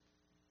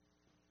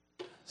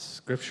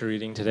Scripture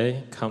reading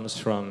today comes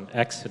from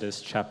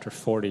Exodus chapter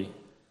 40.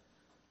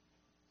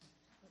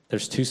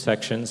 There's two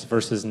sections,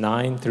 verses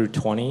 9 through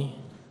 20,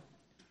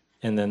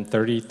 and then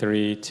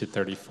 33 to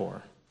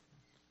 34.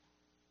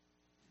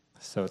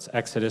 So it's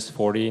Exodus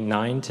 40,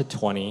 9 to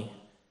 20,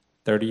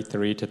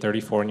 33 to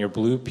 34. In your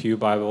blue pew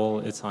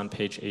Bible, it's on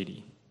page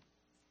 80.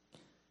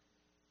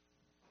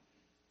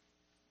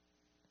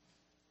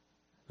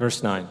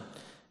 Verse 9,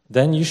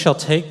 Then you shall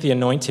take the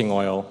anointing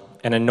oil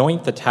and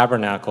anoint the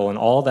tabernacle and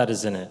all that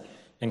is in it,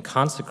 and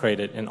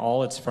consecrate it and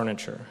all its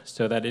furniture,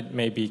 so that it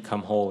may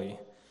become holy.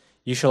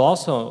 You shall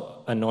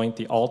also anoint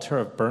the altar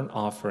of burnt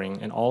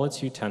offering and all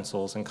its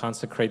utensils, and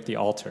consecrate the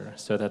altar,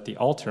 so that the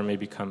altar may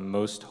become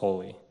most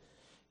holy.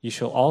 You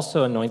shall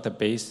also anoint the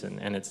basin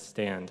and its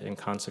stand, and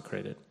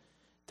consecrate it.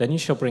 Then you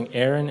shall bring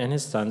Aaron and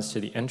his sons to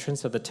the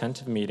entrance of the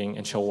tent of meeting,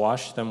 and shall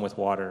wash them with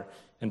water,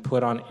 and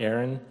put on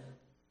Aaron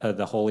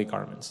the holy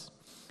garments.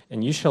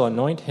 And you shall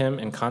anoint him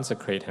and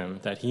consecrate him,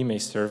 that he may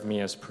serve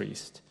me as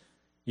priest.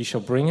 You shall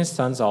bring his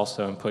sons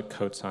also and put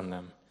coats on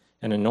them,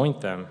 and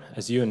anoint them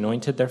as you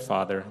anointed their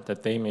father,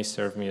 that they may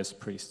serve me as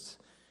priests.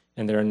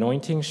 And their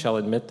anointing shall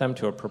admit them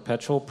to a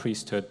perpetual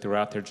priesthood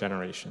throughout their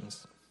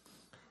generations.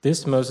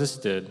 This Moses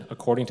did,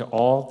 according to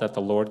all that the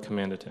Lord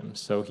commanded him,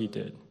 so he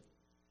did.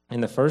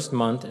 In the first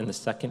month, in the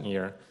second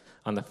year,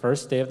 on the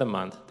first day of the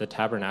month, the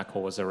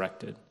tabernacle was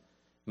erected.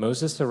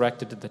 Moses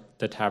erected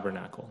the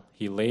tabernacle.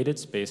 He laid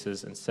its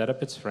bases and set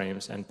up its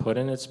frames and put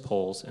in its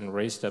poles and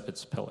raised up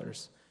its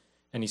pillars.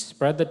 And he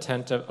spread the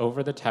tent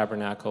over the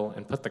tabernacle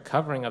and put the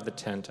covering of the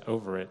tent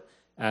over it,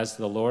 as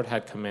the Lord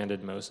had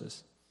commanded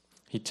Moses.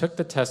 He took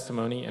the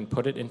testimony and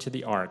put it into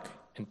the ark,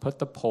 and put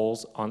the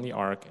poles on the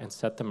ark and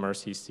set the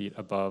mercy seat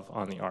above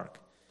on the ark.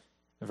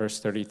 Verse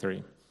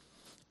 33.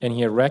 And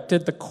he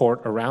erected the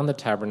court around the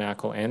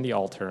tabernacle and the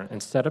altar,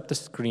 and set up the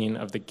screen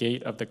of the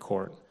gate of the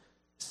court.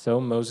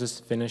 So Moses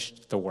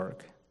finished the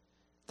work.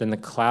 Then the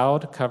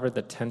cloud covered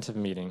the tent of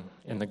meeting,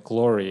 and the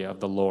glory of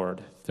the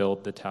Lord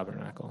filled the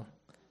tabernacle.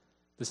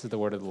 This is the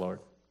word of the Lord.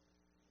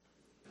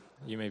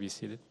 You may be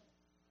seated.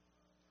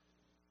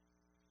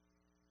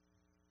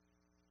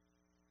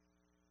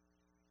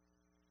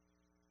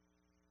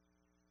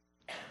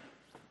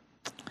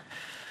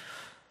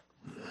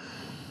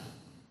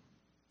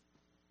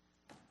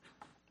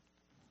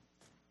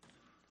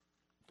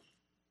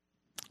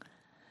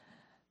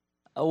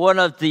 One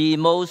of the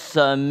most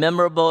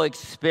memorable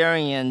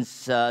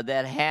experience that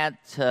I had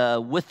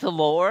with the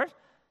Lord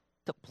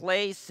took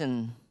place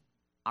in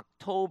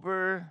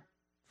October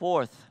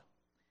 4th,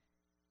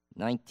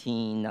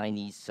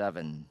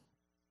 1997.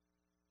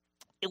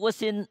 It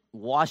was in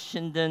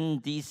Washington,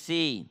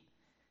 D.C.,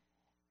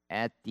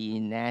 at the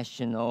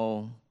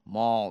National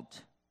Mall.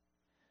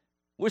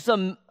 With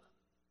a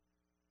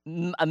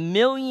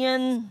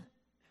million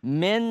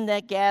men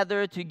that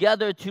gathered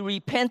together to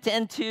repent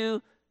and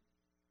to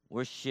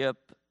worship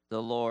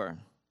the Lord.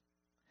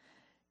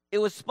 It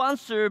was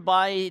sponsored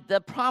by the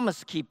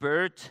Promise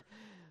Keeper,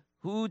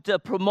 who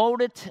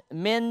promoted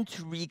men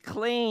to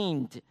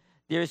reclaim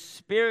their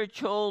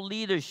spiritual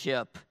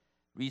leadership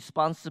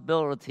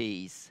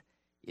responsibilities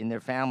in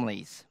their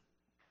families.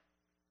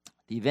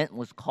 The event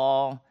was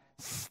called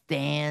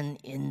Stand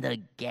in the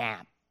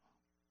Gap.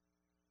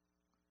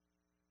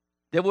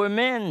 There were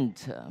men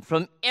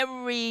from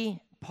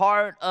every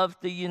part of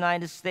the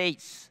United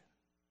States.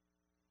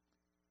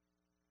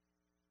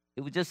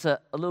 It was just a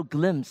little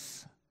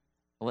glimpse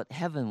of what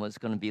heaven was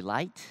going to be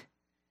like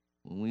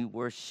when we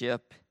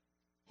worship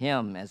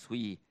Him, as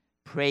we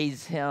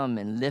praise Him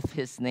and lift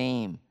His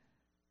name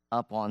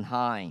up on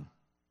high.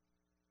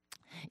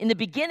 In the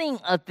beginning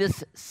of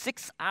this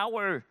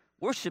 6-hour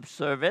worship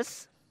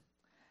service,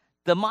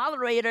 the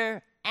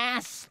moderator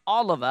asked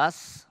all of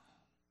us,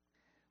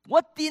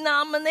 "What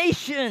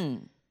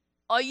denomination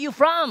are you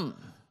from?"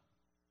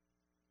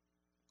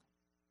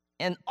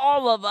 And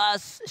all of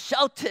us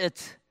shouted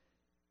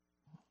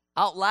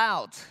out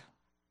loud,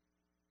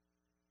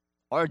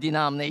 "Our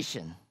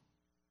denomination."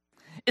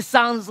 It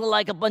sounds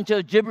like a bunch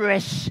of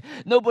gibberish.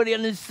 Nobody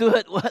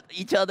understood what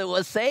each other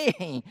was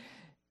saying.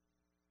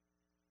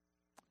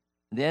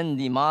 Then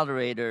the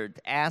moderator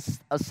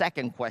asked a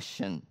second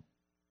question.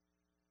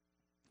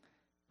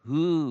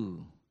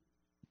 "Who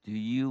do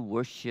you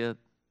worship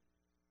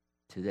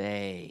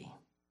today?"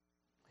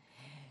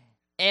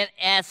 And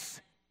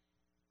as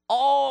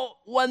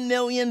all 1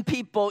 million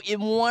people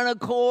in one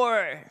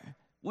accord,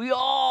 we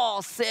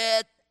all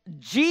said,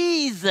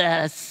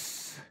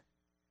 "Jesus."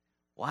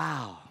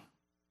 Wow.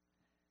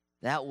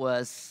 That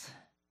was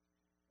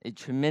a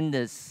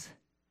tremendous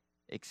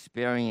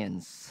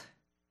experience.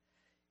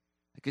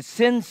 I could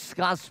sense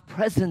God's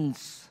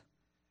presence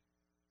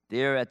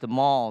there at the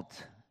mall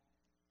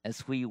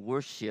as we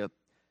worship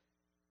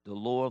the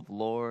Lord of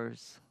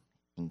Lords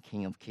and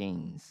King of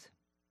Kings.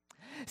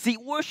 See,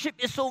 worship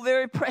is so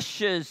very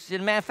precious. As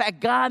a matter of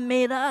fact, God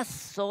made us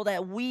so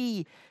that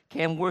we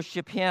can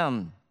worship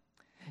Him.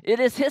 It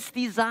is His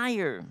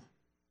desire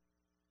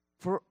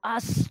for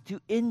us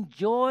to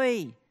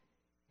enjoy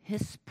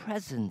His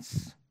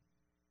presence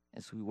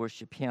as we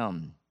worship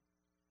Him.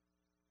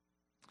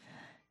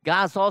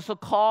 God's also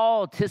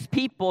called his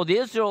people, the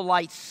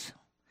Israelites,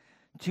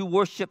 to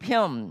worship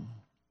him.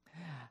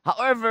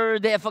 However,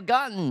 they have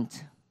forgotten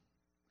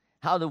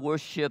how to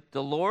worship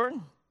the Lord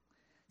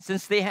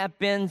since they have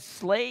been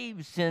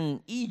slaves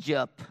in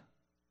Egypt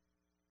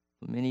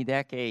for many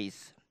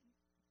decades.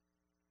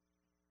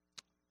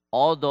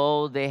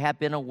 Although they have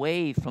been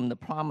away from the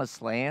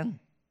promised land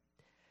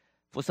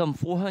for some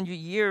 400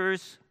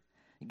 years,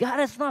 God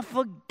has not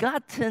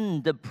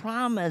forgotten the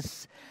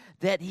promise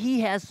that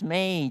he has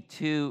made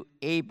to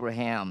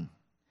Abraham.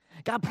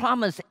 God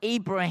promised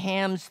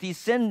Abraham's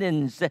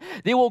descendants that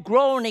they will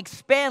grow and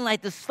expand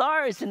like the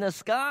stars in the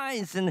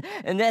skies, and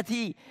that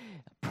he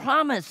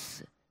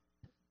promised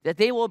that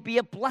they will be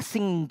a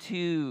blessing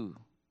to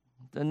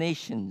the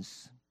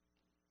nations.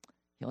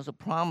 He also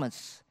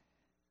promised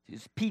to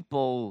his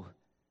people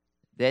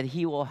that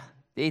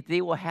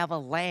they will have a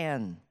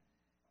land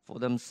for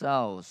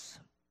themselves.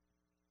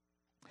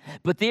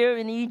 But there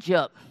in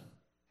Egypt,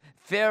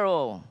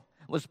 Pharaoh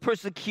was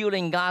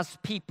persecuting God's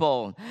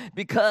people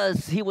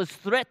because he was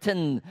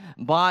threatened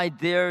by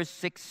their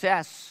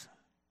success.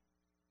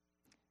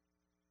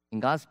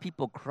 And God's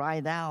people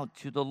cried out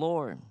to the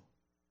Lord.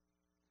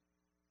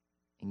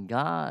 And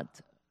God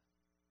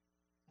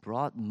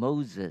brought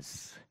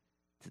Moses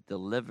to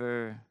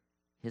deliver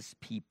his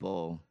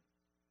people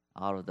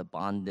out of the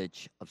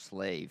bondage of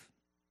slave.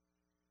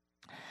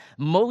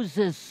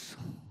 Moses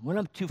went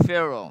up to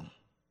Pharaoh,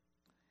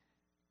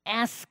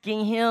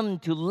 asking him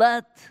to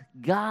let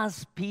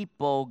God's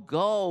people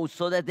go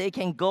so that they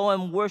can go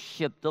and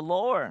worship the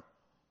Lord.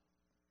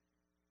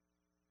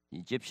 The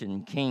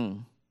Egyptian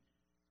king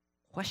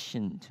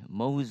questioned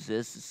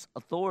Moses'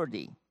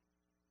 authority.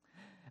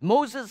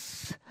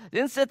 Moses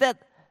then said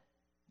that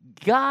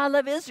God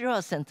of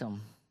Israel sent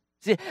him.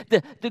 See,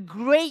 the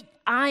great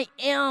I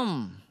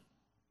am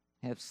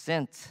have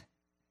sent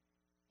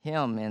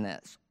him and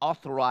has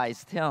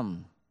authorized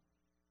him.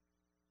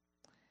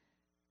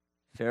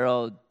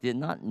 Pharaoh did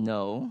not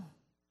know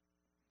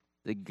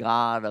the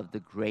God of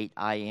the great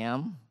I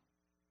am.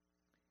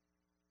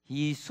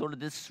 He sort of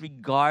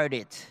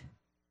disregarded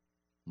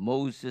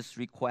Moses'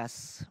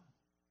 requests.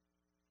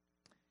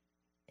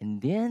 And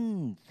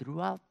then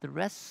throughout the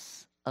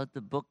rest of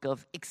the book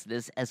of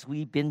Exodus, as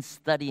we've been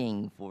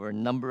studying for a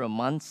number of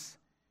months,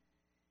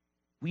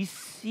 we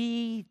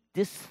see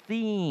this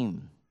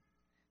theme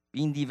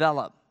being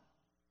developed,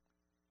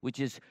 which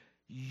is,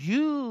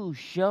 you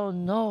shall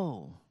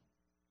know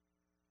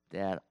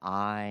that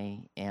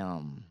I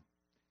am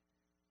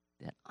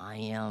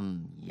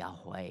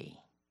Yahweh,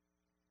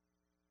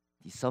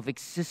 the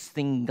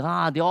self-existing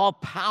God, the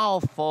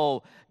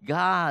all-powerful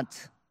God.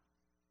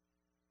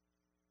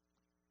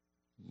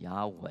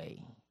 Yahweh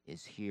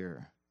is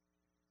here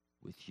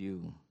with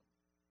you.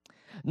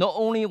 Not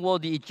only will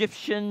the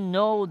Egyptian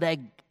know that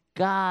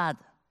God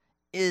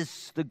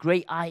is the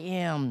great I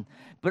am,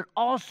 but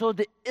also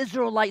the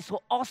Israelites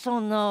will also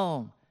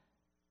know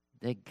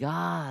that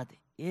God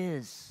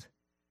is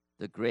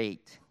the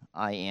great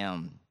I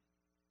am.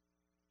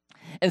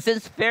 And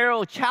since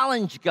Pharaoh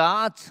challenged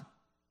God,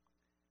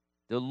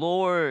 the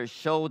Lord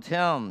showed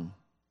him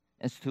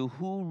as to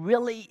who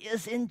really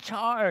is in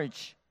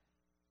charge.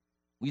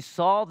 We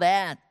saw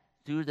that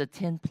through the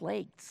 10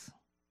 plagues.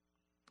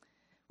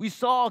 We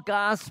saw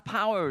God's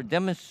power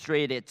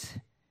demonstrated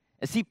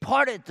as he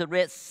parted the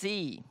Red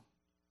Sea,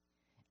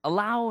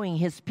 allowing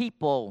his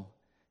people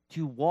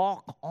to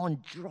walk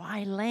on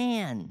dry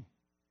land.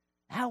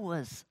 That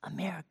was a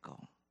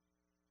miracle.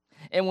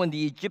 And when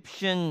the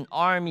Egyptian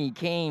army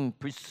came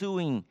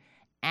pursuing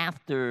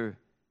after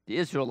the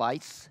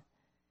Israelites,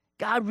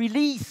 God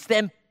released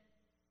them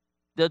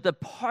the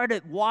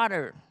parted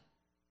water.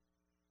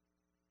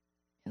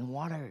 And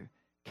water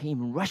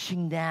came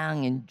rushing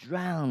down and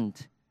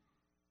drowned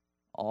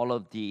all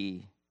of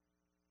the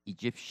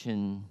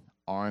Egyptian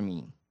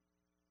army.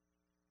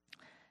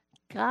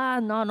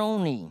 God not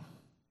only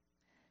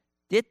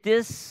did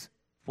this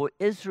for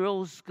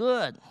Israel's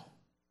good,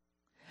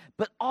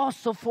 but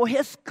also for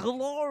his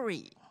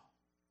glory.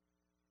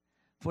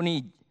 For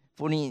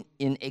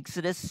in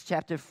Exodus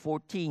chapter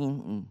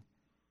 14,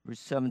 verse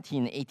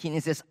 17 and 18,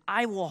 it says,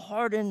 I will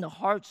harden the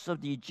hearts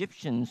of the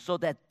Egyptians so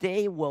that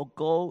they will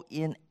go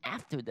in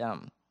after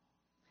them.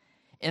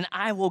 And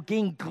I will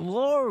gain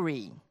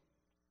glory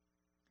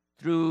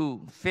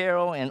through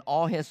Pharaoh and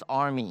all his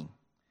army,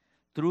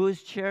 through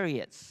his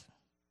chariots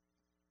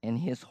and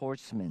his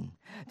horsemen.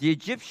 The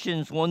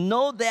Egyptians will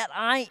know that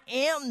I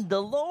am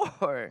the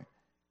Lord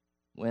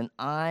when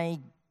I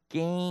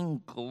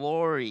gain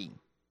glory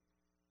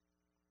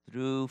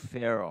through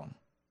Pharaoh,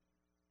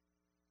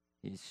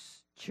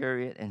 his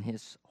chariot and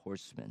his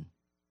horsemen.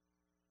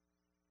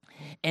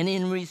 And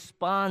in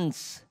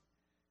response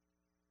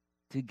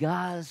to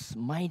God's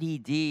mighty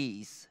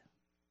deeds,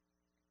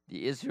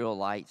 the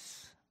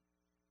Israelites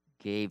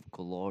gave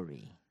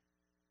glory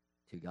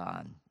to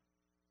God.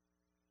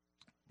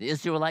 The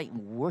Israelites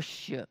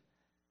worshiped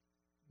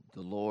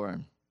the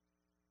Lord.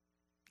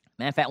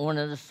 Matter of fact, one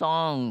of the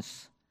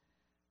songs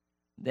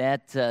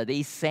that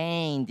they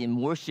sang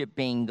in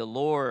worshiping the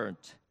Lord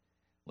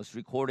was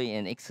recorded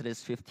in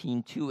Exodus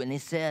 15:2, and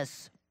it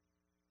says,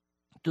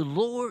 "The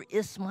Lord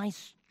is my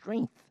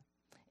strength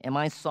and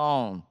my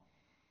song.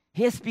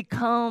 He has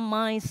become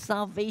my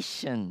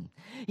salvation.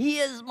 He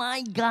is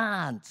my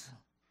God,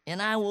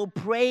 and I will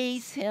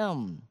praise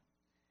him,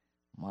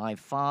 my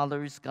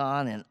Father's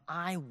God, and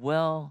I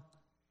will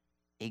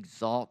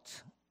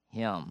exalt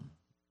him."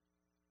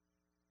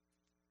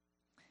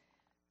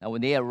 Now,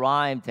 when they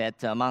arrived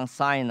at Mount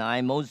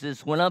Sinai,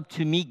 Moses went up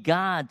to meet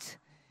God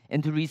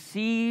and to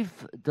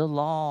receive the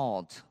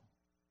law,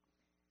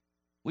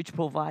 which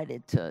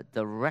provided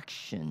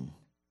direction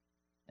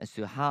as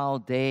to how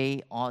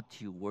they ought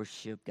to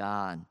worship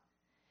God.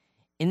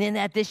 And in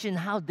addition,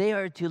 how they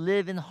are to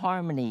live in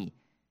harmony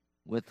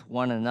with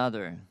one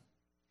another.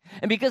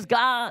 And because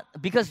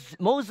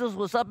Moses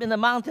was up in the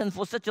mountain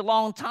for such a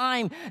long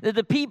time, that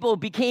the people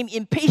became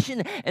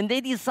impatient and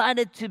they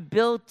decided to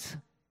build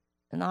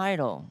an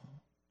idol,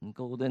 a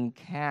golden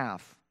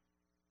calf,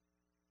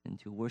 and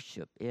to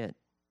worship it.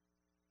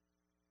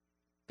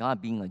 God,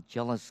 being a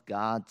jealous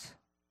God,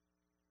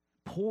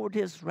 poured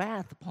his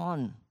wrath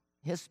upon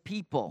his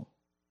people.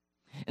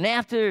 And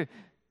after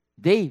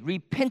they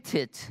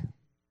repented,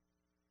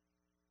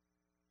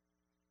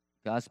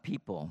 God's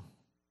people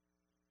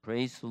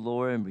praised the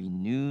Lord and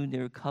renewed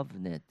their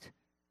covenant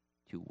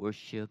to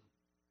worship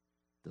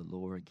the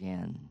Lord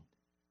again.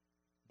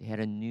 They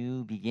had a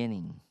new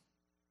beginning.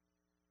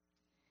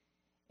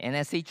 And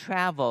as they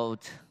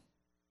traveled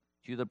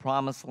to the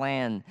promised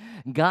land,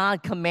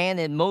 God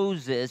commanded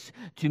Moses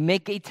to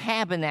make a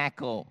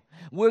tabernacle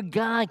where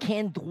God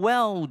can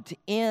dwell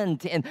in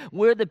and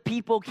where the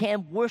people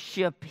can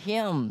worship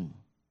him.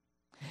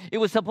 It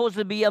was supposed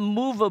to be a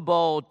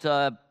movable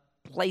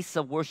place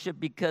of worship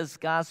because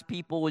God's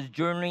people was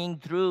journeying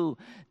through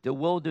the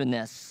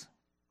wilderness.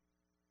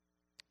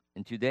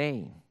 And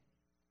today,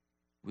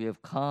 we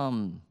have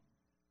come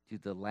to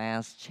the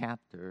last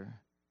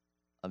chapter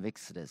of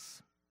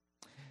Exodus.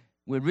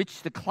 We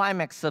reached the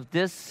climax of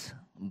this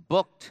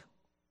book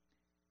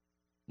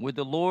where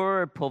the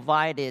Lord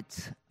provided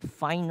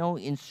final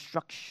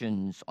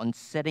instructions on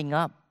setting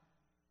up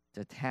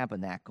the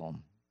tabernacle.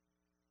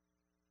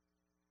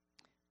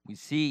 We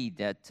see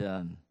that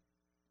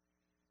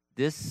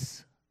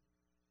this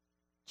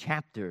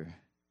chapter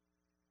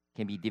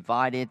can be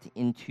divided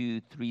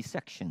into 3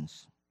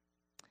 sections.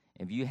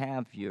 If you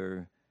have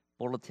your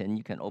bulletin,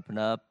 you can open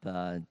up.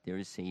 There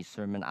is a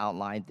sermon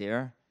outline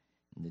there.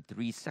 And the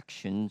 3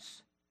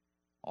 sections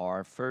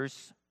are,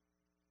 first,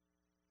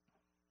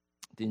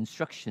 the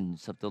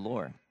instructions of the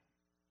Lord.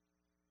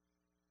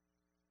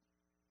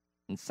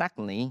 And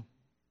secondly,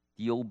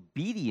 the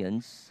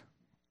obedience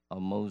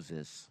of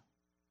Moses.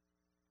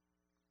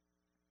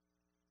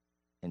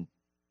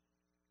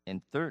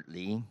 And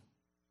thirdly,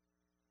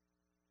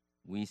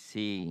 we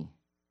see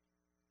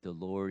the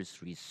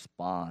Lord's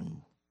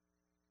response.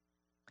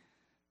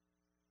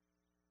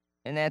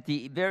 And at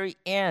the very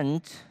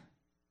end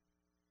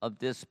of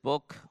this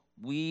book,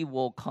 we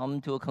will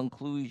come to a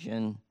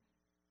conclusion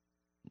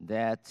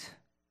that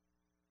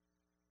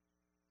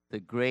the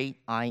great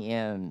I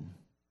am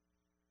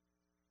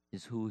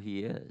is who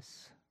he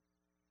is,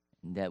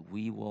 and that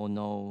we will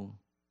know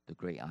the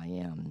great I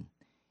am.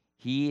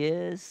 He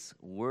is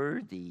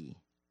worthy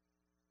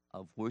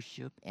of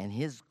worship, and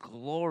his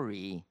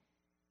glory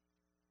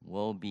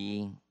will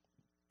be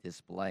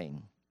displayed.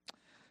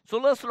 So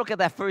let's look at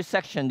that first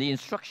section, the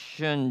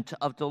instruction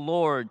of the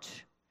Lord,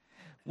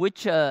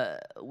 which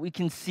we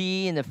can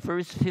see in the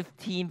first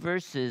 15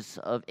 verses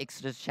of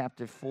Exodus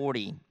chapter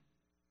 40.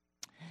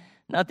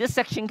 Now, this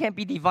section can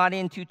be divided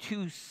into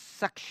 2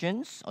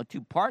 sections or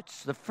 2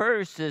 parts. The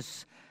first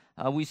is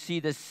we see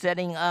the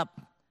setting up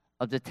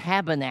of the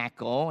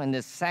tabernacle, and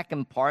the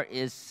second part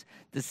is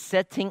the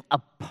setting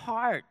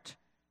apart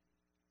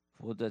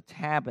for the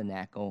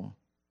tabernacle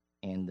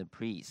and the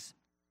priest.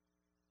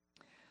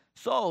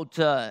 So,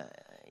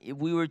 if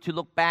we were to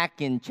look back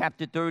in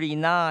chapter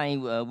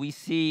 39, we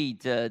see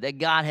that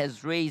God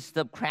has raised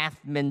up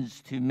craftsmen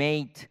to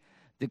make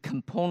the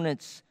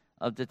components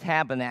of the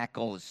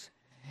tabernacles.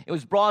 It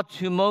was brought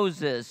to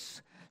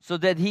Moses so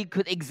that he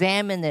could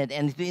examine it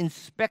and to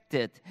inspect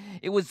it.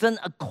 It was done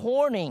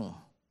according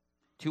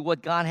to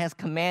what God has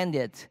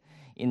commanded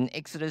in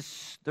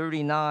Exodus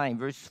 39,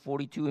 verse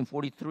 42 and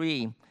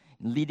 43.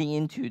 Leading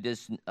into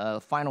this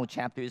final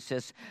chapter, it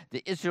says,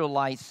 the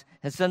Israelites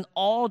has done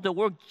all the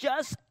work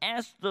just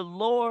as the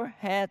Lord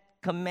had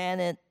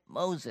commanded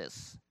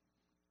Moses.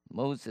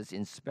 Moses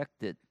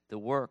inspected the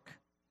work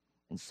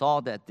and saw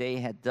that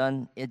they had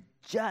done it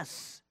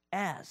just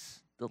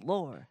as the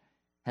Lord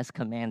has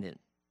commanded.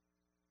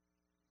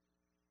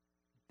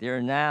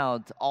 They're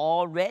now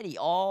all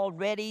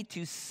ready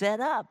to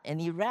set up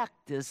and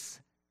erect this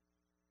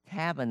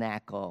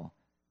tabernacle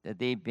that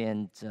they've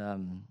been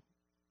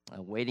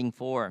waiting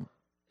for.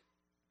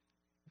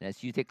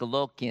 As you take a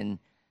look in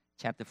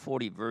chapter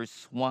 40,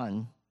 verse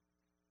 1,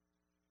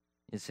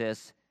 it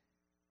says,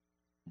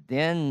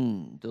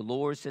 then the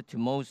Lord said to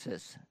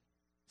Moses,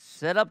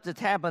 set up the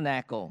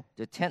tabernacle,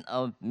 the tent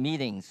of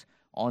meetings,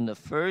 on the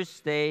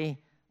first day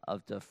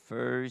of the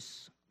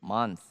first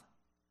month.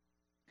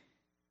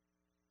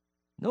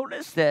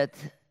 Notice that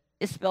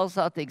it spells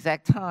out the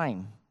exact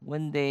time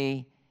when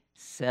they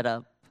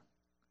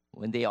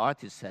are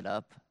to set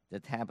up the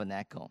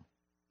tabernacle.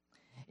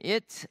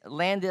 It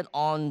landed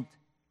on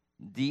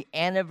the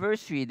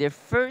anniversary, their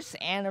first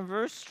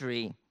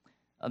anniversary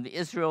of the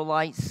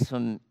Israelites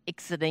from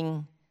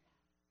exiting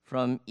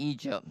from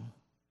Egypt.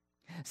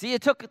 See,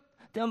 it took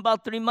them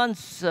about 3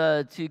 months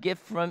to get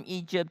from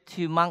Egypt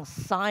to Mount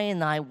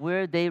Sinai,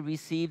 where they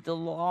received the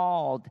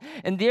law.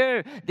 And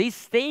there, they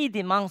stayed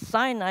in Mount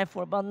Sinai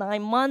for about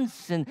 9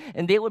 months, and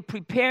they were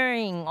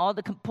preparing all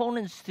the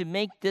components to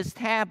make this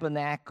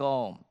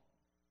tabernacle.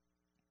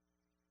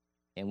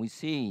 And we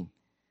see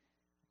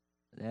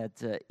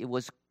that it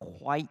was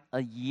quite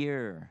a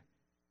year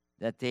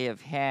that they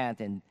have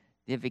had, and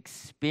they've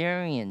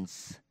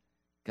experienced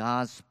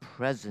God's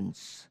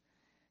presence.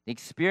 They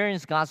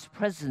experienced God's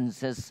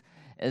presence as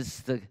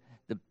the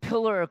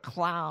pillar of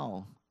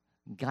cloud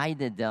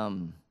guided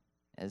them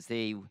as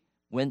they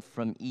went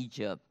from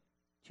Egypt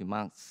to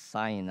Mount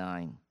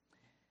Sinai.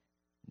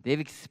 They've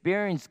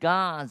experienced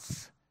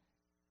God's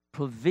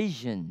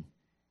provision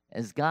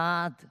as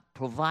God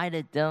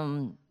provided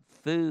them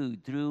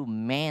food through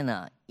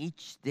manna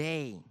each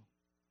day.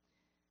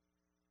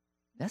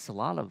 That's a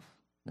lot of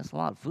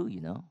food, you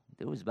know.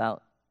 There was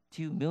about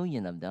 2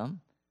 million of them.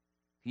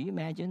 Can you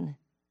imagine?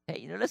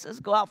 Hey, let's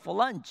go out for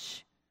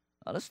lunch.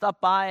 Let's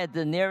stop by at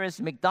the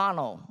nearest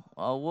McDonald's.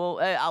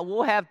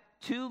 We'll have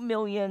 2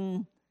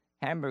 million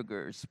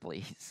hamburgers,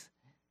 please.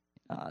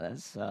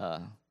 That's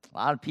a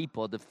lot of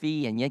people to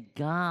feed, and yet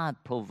God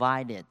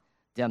provided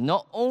them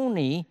not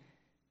only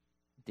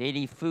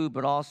daily food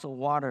but also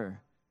water.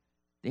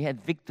 They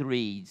had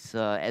victories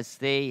as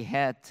they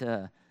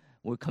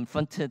were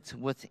confronted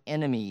with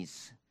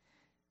enemies.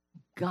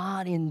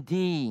 God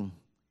indeed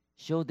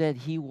showed that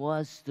He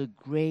was the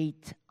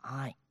great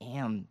I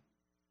am.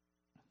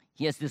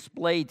 He has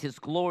displayed His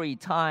glory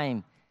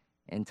time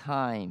and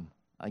time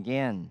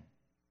again.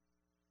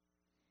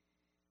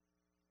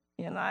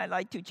 And I'd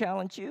like to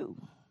challenge you,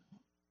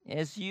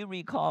 as you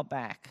recall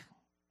back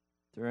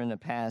during the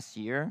past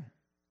year,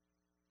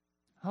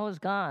 how has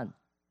God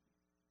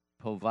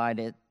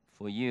provided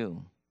for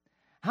you?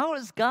 How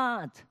has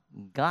God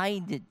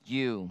guided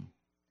you?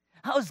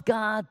 How has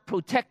God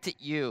protected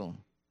you?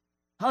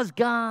 How has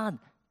God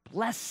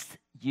blessed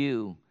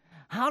you?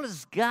 How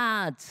does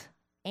God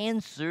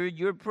answer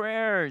your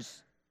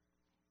prayers?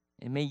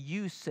 And may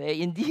you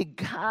say, indeed,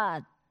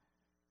 God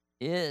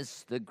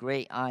is the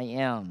great I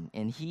am,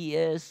 and He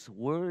is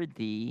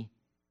worthy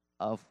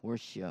of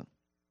worship.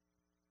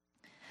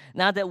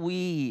 Now that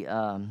we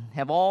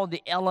have all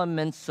the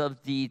elements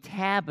of the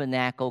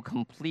tabernacle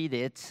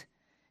completed,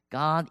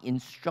 God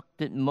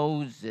instructed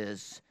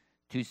Moses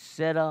to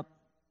set up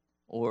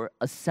or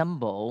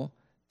assemble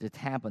the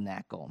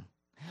tabernacle.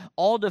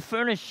 All the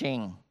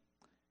furnishing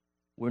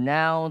were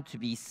now to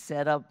be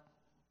set up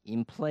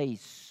in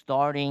place,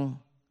 starting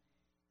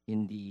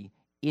in the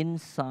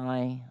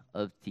inside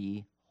of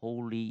the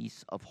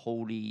holies of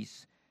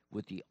holies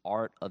with the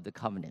Ark of the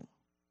Covenant.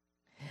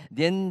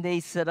 Then they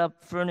set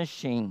up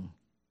furnishing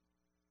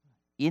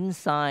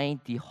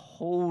inside the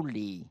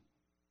holy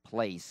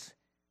place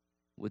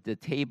with the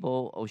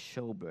table of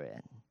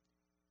showbread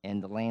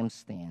and the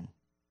lampstand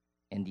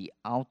and the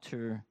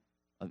altar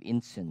of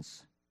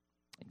incense.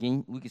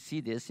 Again, we can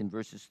see this in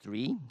verses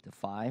 3 to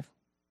 5.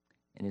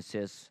 And it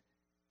says,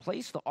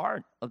 place the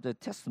ark of the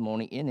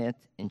testimony in it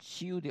and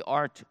shield the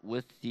ark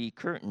with the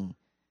curtain.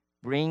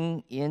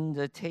 Bring in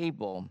the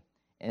table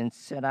and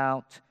set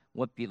out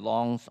what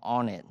belongs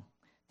on it.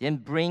 Then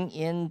bring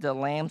in the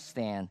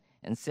lampstand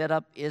and set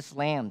up its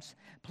lamps.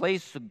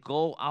 Place the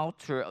gold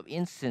altar of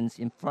incense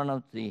in front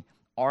of the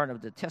ark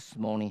of the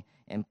testimony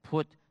and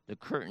put the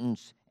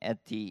curtains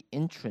at the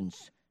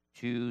entrance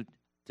to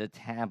the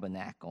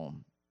tabernacle.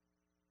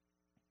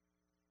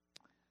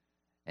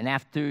 And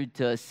after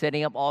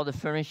setting up all the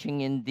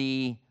furnishing in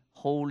the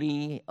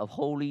Holy of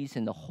Holies,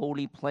 in the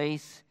holy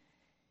place,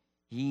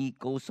 he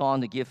goes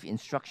on to give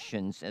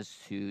instructions as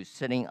to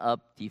setting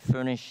up the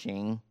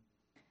furnishing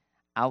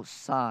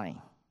outside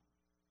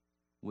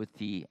with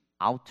the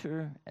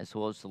altar as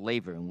well as the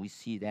laver. And we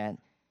see that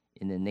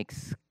in the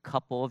next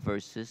couple of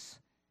verses.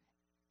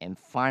 And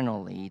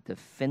finally, the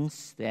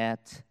fence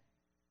that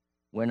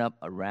went up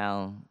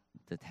around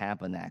the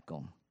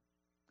tabernacle.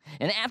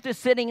 And after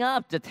setting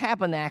up the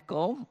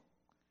tabernacle,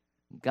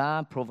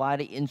 God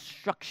provided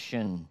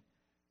instruction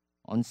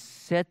on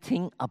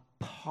setting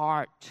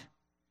apart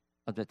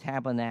of the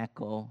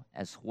tabernacle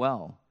as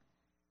well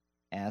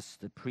as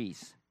the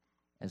priest,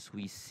 as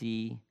we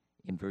see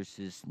in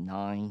verses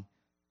 9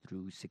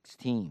 through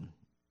 16.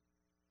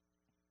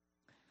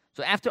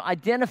 So after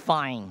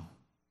identifying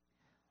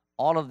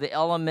all of the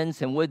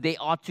elements and where they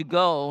ought to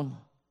go,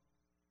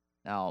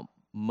 now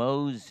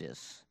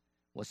Moses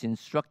was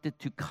instructed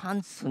to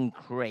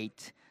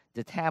consecrate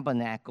the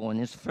tabernacle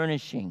and its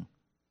furnishing.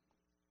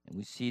 And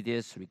we see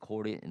this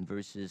recorded in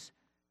verses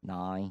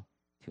 9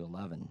 to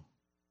 11.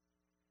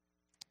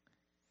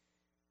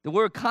 The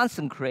word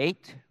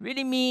consecrate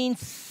really means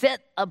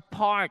set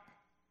apart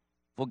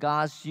for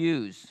God's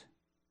use.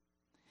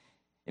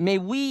 And may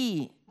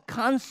we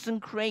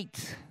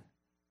consecrate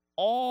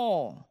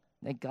all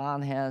that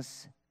God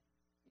has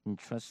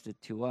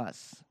entrusted to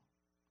us.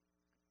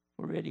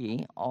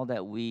 Already, all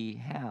that we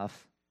have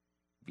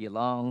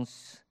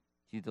belongs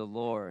to the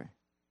Lord.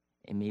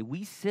 And may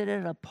we set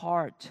it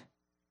apart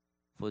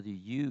for the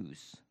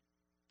use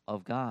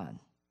of God.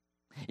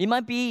 It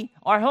might be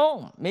our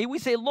home. May we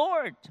say,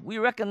 Lord, we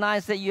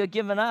recognize that you have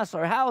given us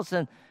our house,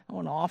 and I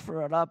want to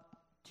offer it up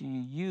to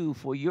you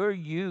for your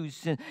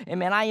use. And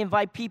man, I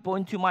invite people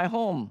into my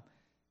home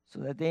so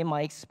that they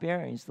might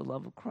experience the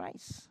love of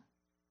Christ.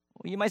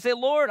 Or you might say,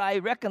 Lord, I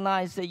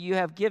recognize that you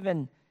have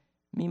given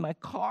me my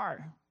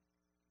car.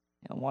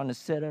 I want to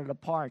set it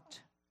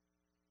apart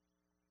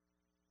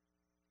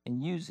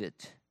and use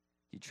it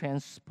to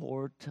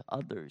transport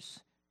others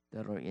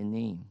that are in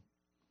need.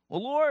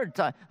 Well, Lord,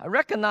 I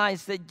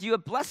recognize that you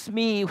have blessed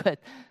me with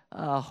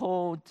a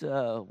whole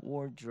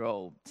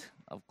wardrobe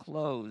of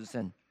clothes,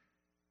 and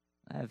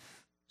I have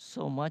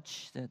so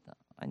much that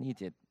I need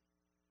to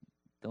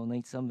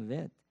donate some of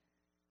it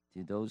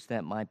to those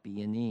that might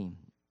be in need.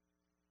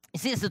 You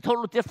see, it's a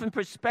total different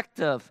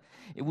perspective.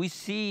 If we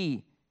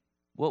see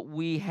what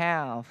we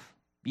have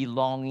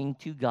belonging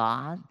to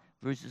God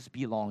versus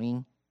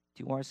belonging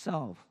to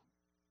ourselves.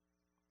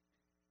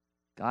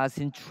 God's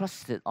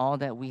entrusted all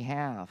that we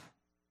have,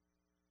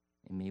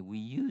 and may we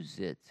use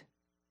it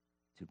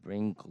to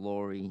bring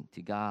glory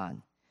to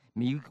God.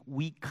 May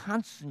we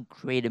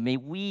consecrate it. May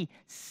we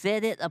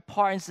set it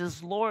apart and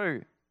says,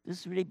 Lord,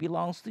 this really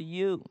belongs to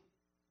you.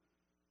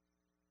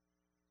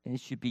 And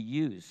it should be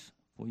used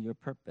for your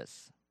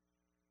purpose.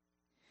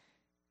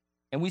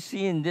 And we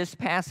see in this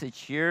passage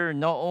here,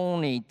 not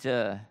only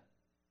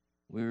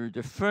we're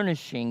the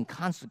furnishing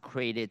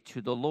consecrated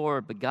to the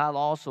Lord, but God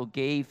also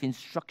gave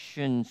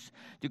instructions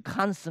to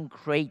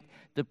consecrate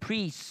the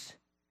priests,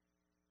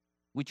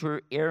 which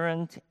were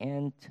Aaron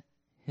and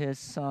his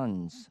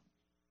sons.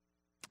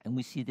 And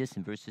we see this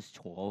in verses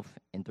 12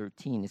 and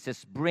 13. It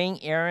says,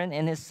 bring Aaron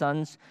and his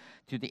sons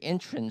to the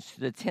entrance to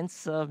the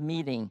tents of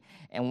meeting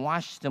and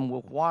wash them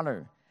with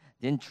water.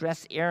 Then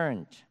dress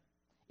Aaron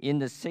in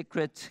the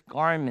sacred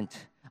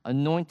garment,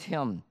 anoint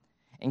him,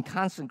 and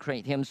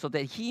consecrate him so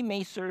that he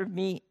may serve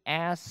me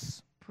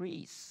as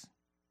priest.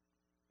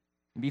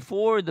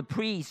 Before the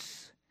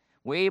priests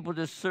were able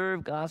to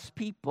serve God's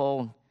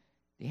people,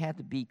 they had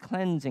to be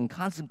cleansed and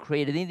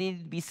consecrated. They needed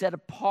to be set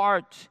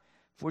apart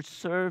for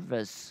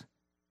service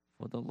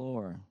for the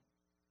Lord.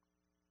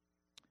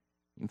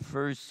 In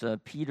 1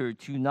 Peter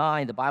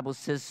 2:9, the Bible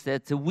says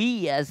that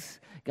we as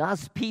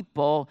God's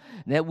people,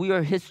 that we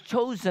are his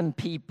chosen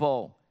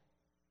people,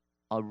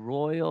 a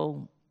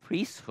royal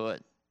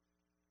priesthood.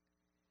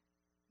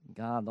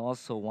 God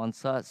also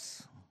wants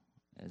us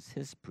as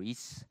his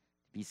priests to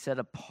be set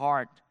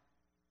apart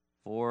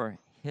for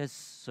his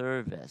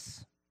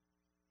service.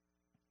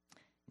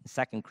 In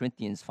 2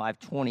 Corinthians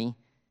 5:20,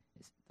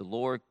 the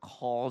Lord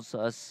calls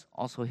us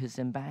also his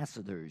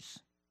ambassadors.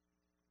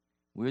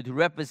 We're to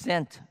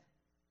represent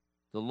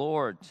the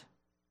Lord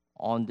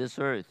on this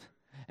earth,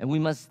 and we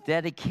must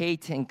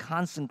dedicate and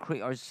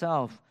consecrate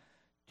ourselves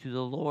to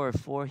the Lord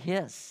for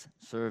his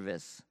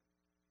service.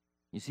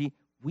 You see,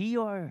 we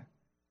are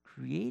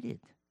created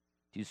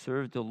to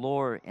serve the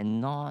Lord and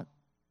not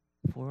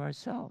for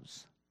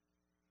ourselves.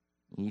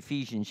 In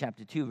Ephesians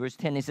chapter 2, verse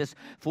 10, it says,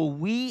 for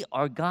we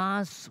are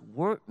God's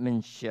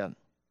workmanship,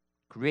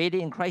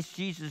 created in Christ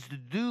Jesus to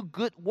do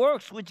good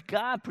works which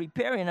God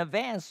prepared in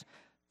advance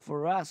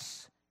for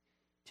us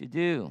to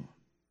do.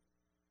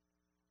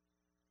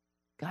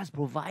 God's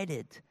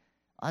provided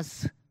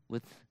us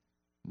with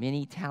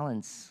many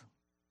talents,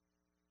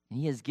 and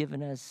he has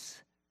given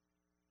us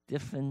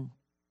different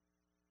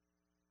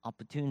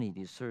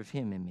opportunity to serve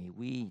him, and may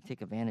we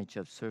take advantage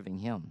of serving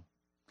him.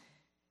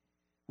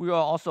 We are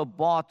also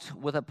bought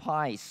with a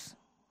price.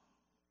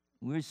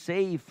 We're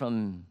saved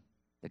from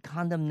the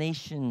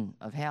condemnation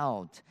of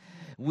hell.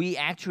 We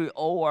actually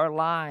owe our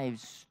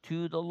lives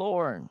to the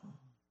Lord.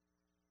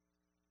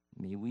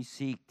 May we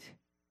seek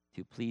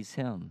to please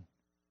him.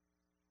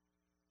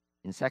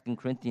 In 2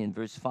 Corinthians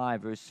verse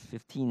 5, verse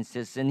 15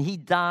 says, and he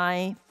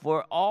died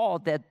for all,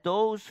 that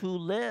those who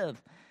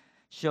live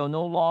shall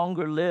no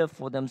longer live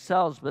for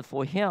themselves, but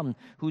for him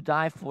who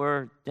died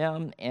for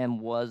them and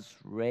was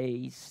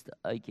raised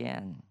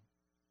again.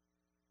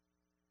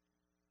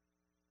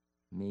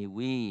 May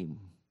we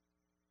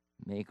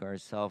make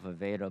ourselves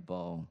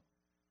available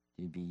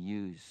to be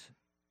used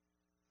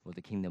for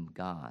the kingdom of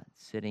God,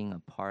 setting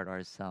apart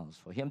ourselves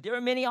for him. There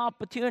are many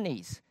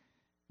opportunities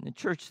in the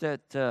church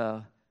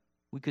that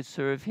we could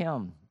serve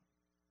him.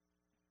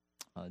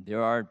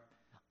 There are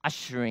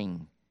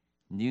ushering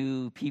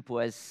new people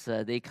as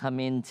they come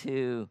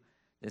into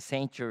the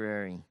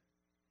sanctuary.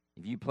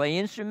 If you play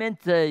instrument,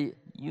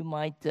 you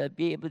might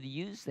be able to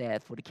use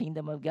that for the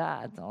kingdom of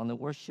God on the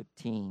worship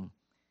team.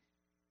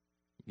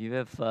 If you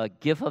have a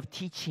gift of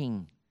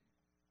teaching,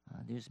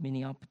 there's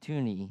many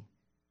opportunity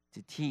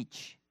to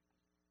teach.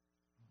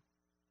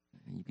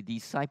 You could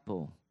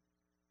disciple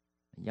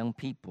young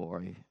people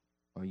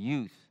or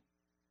youth.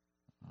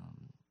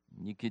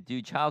 You could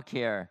do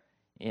childcare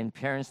in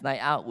Parents' Night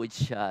Out,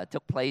 which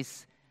took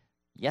place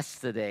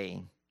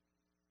yesterday.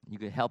 You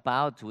could help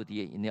out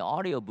in the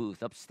audio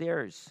booth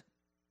upstairs.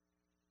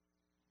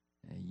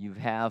 You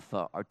have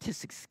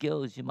artistic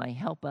skills. You might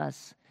help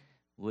us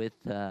with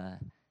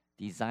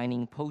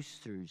designing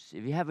posters.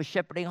 If you have a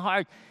shepherding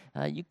heart,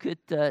 you could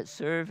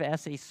serve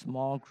as a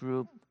small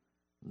group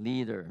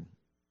leader.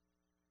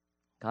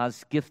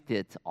 God's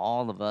gifted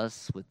all of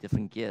us with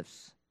different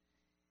gifts.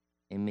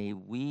 And may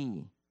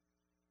we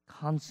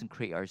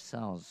consecrate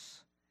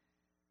ourselves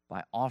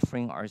by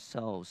offering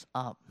ourselves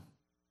up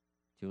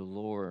to the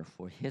Lord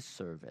for His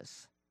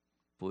service.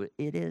 For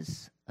it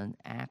is an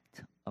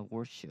act of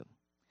worship.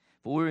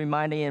 For we're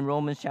reminded in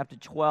Romans chapter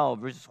 12,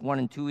 verses 1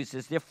 and 2, it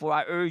says, "Therefore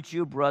I urge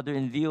you, brother,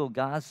 in view of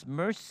God's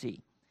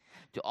mercy,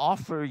 to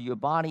offer your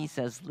bodies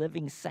as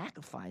living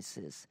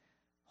sacrifices,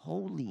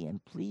 holy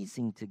and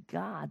pleasing to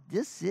God.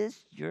 This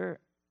is your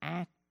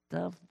act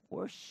of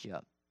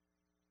worship."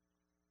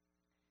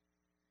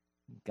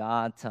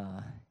 God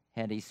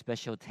had a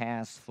special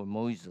task for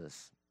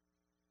Moses.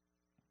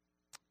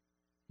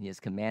 He has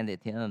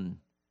commanded him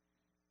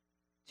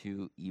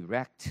to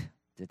erect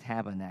the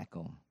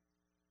tabernacle.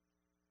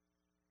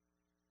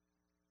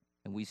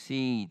 And we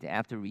see that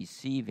after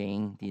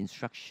receiving the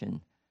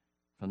instruction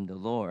from the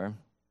Lord,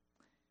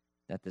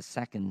 that the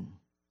second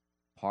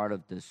part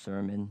of the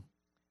sermon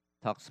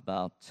talks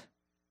about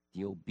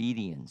the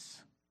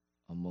obedience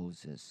of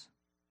Moses.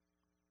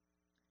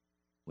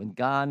 When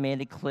God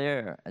made it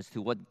clear as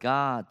to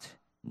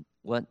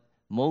what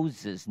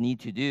Moses need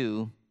to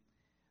do,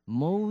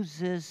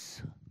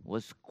 Moses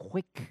was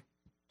quick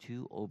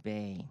to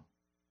obey.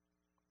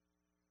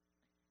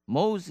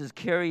 Moses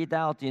carried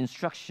out the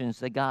instructions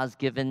that God's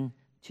given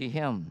to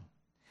him.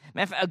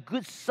 Matter of fact, a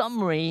good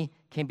summary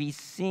can be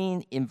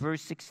seen in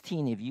verse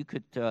 16. If you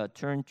could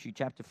turn to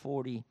chapter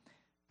 40,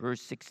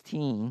 verse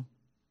 16,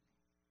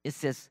 it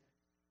says,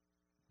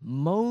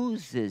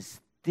 Moses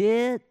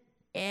did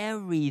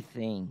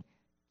everything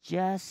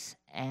just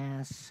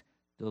as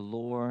the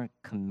Lord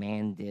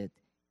commanded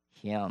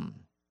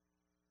him.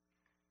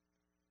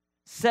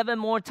 7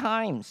 more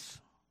times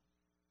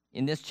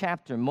in this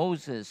chapter,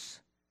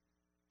 Moses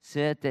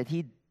said that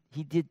he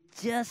did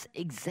just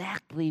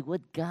exactly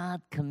what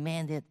God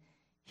commanded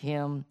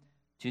him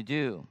to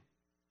do.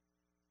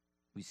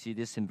 We see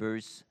this in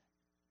verse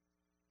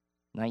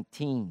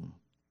 19,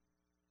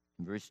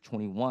 verse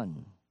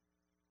 21,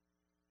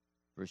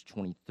 verse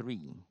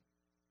 23,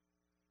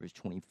 verse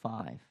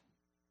 25,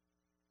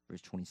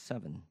 verse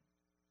 27,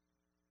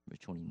 verse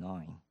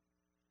 29,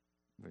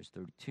 verse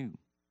 32.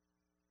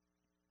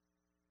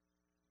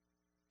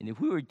 And if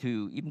we were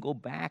to even go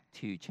back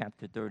to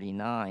chapter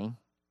 39,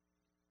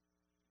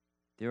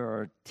 there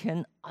are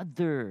 10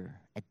 other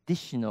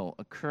additional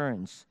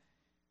occurrences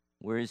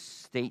where it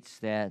states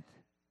that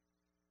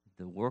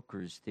the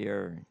workers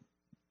there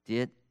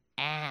did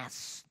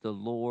as the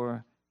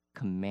Lord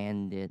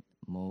commanded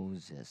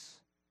Moses.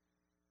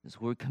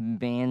 This word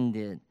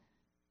commanded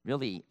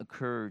really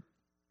occurred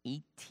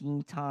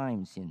 18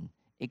 times in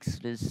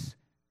Exodus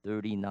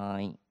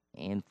 39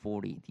 and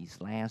 40,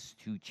 these last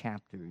 2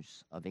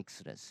 chapters of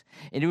Exodus.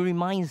 And it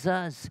reminds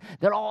us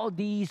that all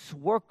these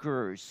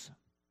workers,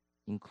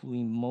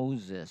 including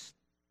Moses,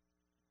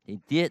 they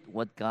did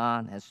what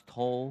God has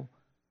told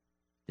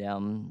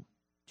them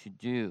to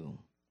do.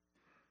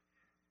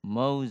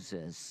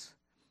 Moses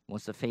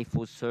was a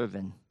faithful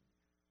servant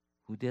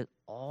who did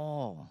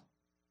all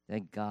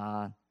that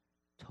God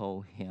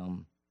told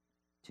him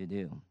to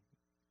do.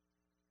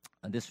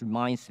 And this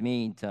reminds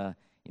me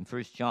in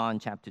 1 John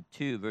chapter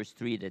 2, verse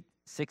 3 to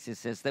 6, it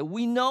says that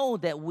we know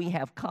that we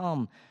have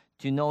come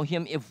to know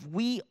him if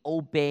we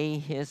obey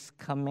his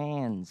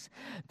commands.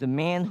 The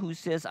man who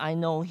says, I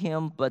know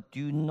him, but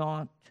do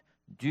not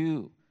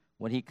do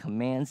what he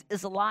commands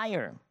is a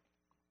liar,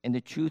 and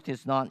the truth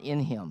is not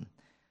in him.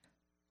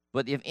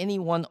 But if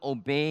anyone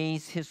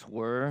obeys his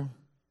word,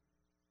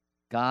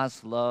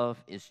 God's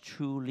love is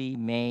truly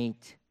made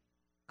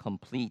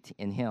complete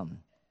in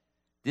him.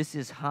 This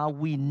is how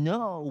we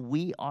know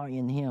we are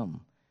in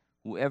him.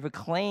 Whoever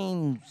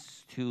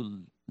claims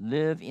to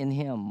live in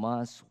him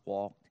must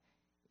walk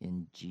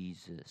in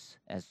Jesus,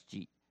 as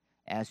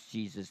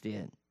Jesus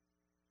did.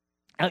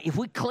 Now, if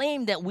we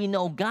claim that we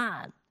know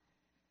God,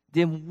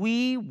 then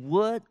we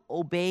would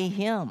obey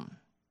him.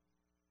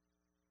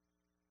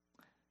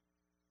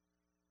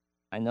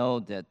 I know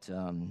that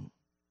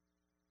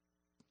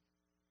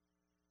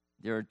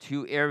there are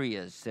 2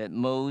 areas that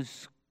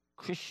most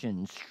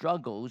Christians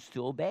struggles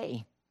to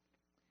obey.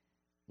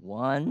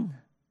 One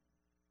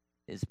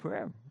is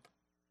prayer.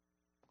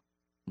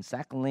 And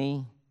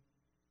secondly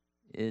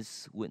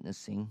is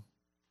witnessing.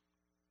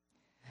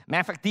 Matter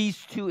of fact,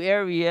 these 2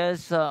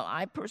 areas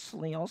I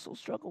personally also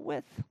struggle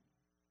with.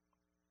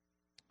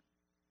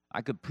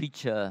 I could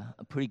preach a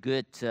pretty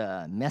good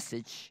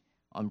message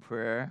on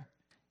prayer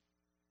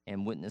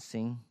and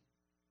witnessing.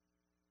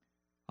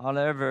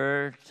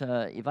 However,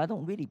 if I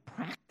don't really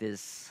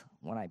practice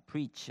when I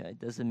preach, it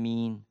doesn't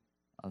mean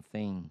a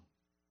thing.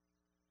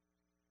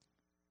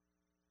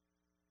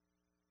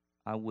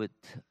 I would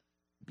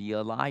be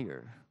a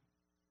liar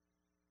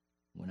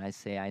when I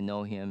say I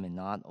know him and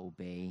not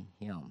obey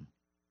him.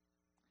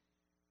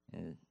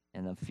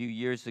 And a few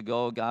years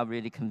ago, God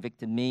really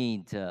convicted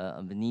me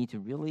of the need to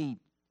really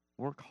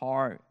work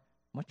hard,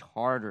 much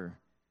harder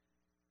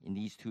in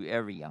these two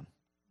areas.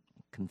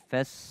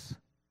 Confess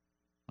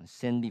my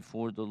sin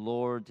before the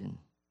Lord, and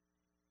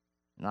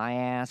I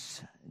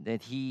ask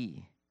that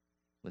he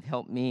would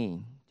help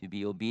me to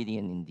be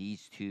obedient in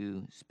these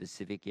two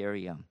specific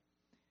areas.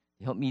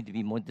 Help me to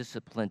be more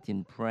disciplined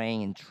in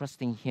praying and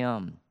trusting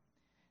him.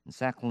 And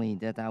secondly,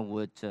 that I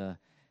would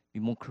be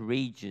more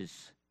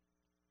courageous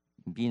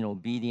in being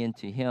obedient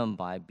to him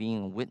by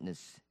being a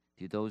witness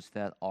to those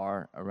that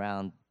are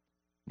around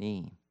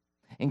me.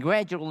 And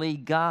gradually,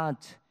 God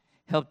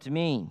helped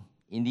me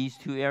in these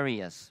two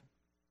areas.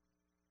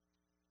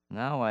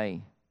 Now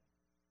I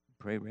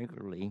pray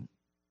regularly.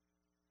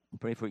 I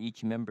pray for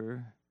each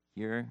member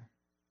here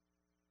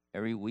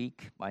every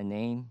week by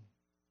name,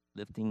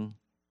 lifting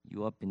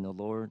you up in the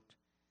Lord.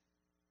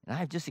 And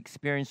I've just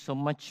experienced so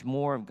much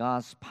more of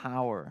God's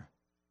power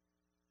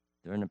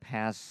during the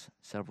past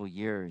several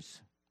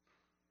years.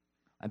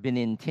 I've been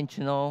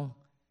intentional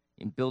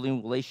in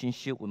building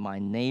relationship with my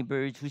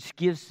neighbors, which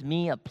gives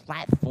me a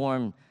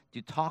platform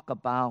to talk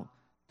about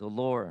the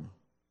Lord.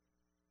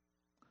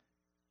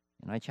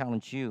 And I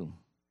challenge you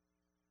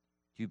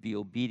to be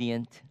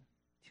obedient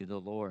to the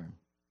Lord.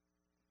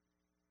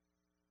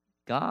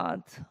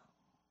 God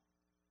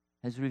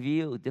has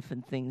revealed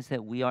different things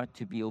that we are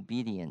to be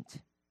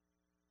obedient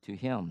to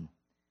him.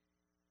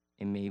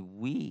 And may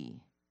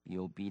we be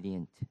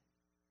obedient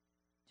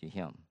to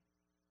him.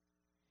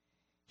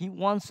 He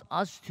wants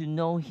us to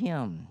know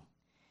him.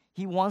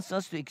 He wants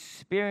us to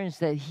experience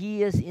that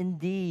he is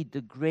indeed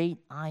the great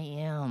I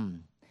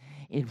am.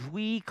 If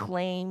we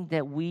claim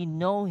that we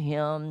know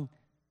him,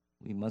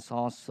 we must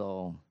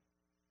also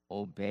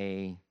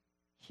obey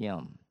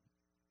him.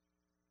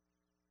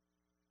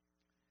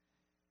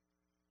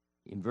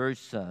 In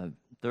verse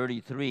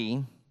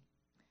 33,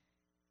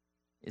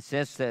 it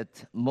says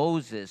that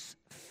Moses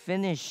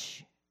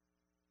finished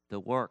the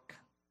work.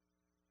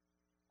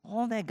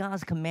 All that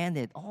God's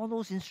commanded, all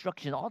those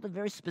instructions, all the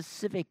very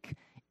specific,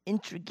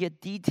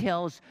 intricate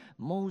details,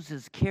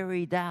 Moses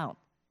carried out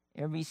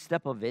every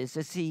step of it. It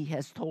says he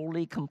has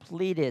totally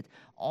completed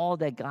all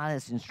that God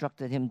has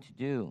instructed him to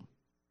do.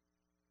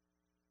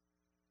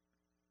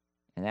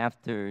 And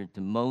after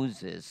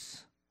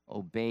Moses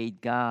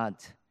obeyed God,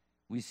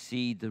 we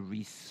see the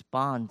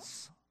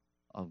response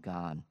of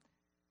God.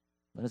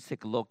 Let us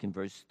take a look in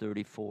verse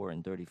 34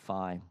 and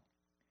 35.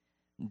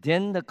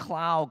 Then the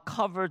cloud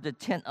covered the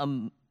tent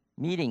of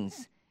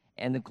meetings,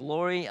 and the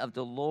glory of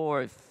the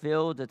Lord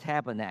filled the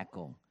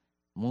tabernacle.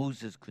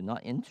 Moses could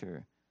not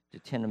enter the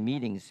tent of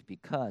meetings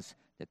because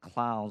the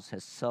clouds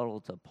had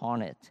settled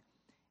upon it,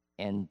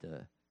 and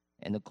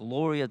the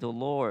glory of the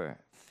Lord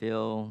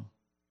filled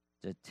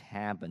the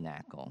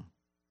tabernacle.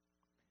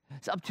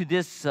 So up to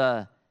this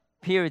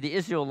period, the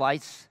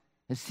Israelites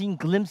have seen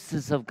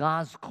glimpses of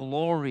God's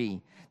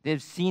glory.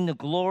 They've seen the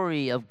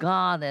glory of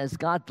God as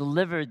God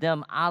delivered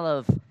them out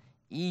of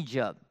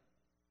Egypt.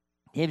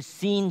 They've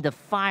seen the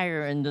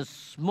fire and the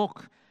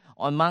smoke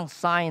on Mount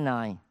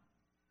Sinai.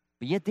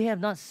 But yet they have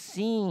not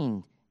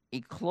seen a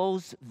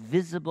close,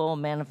 visible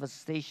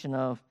manifestation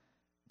of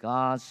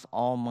God's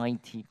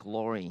almighty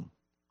glory.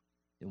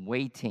 They're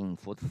waiting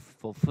for the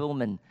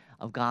fulfillment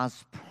of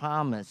God's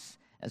promise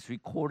as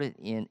recorded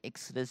in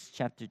Exodus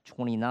chapter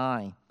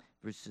 29,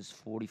 verses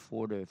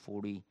 44 to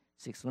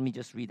 46. Let me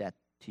just read that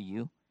to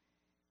you.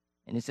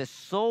 And it says,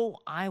 "So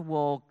I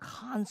will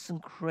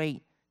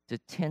consecrate the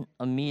tent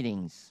of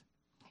meetings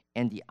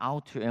and the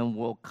altar, and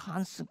will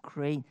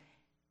consecrate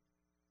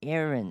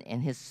Aaron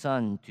and his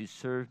son to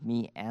serve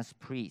me as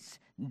priests.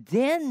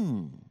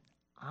 Then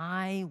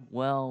I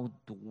will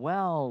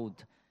dwell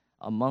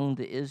among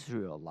the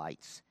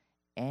Israelites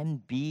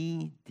and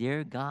be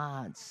their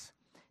gods.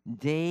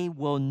 They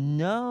will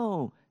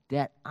know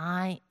that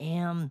I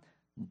am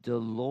the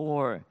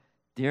Lord,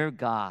 their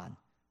God,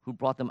 who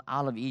brought them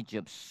out of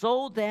Egypt,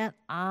 so that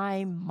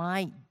I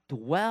might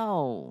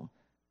dwell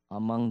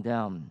among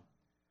them.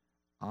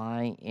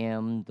 I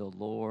am the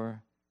Lord,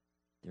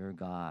 their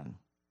God."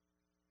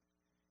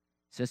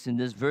 It says in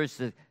this verse,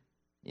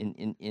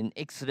 in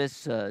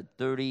Exodus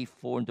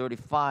 34 and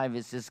 35,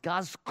 it says,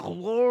 God's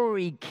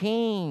glory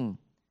came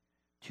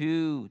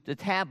to the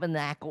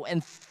tabernacle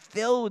and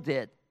filled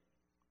it.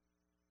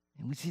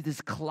 And we see this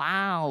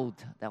cloud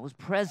that was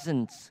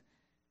present,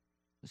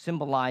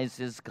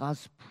 symbolizes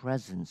God's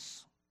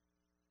presence.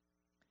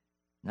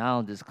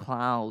 Now this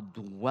cloud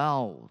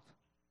dwelled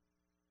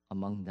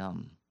among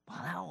them.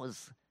 Wow, that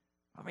was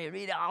a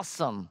really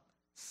awesome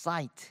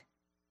sight.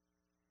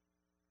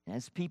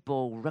 As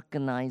people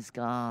recognize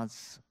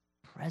God's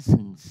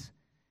presence,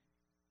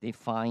 they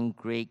find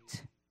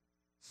great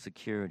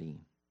security.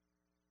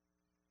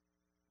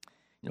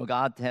 You know,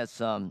 God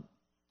has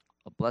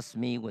blessed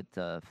me with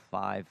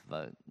 5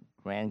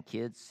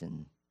 grandkids,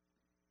 and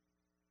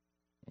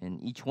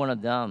each one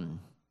of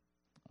them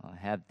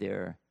have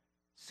their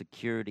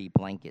security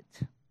blanket.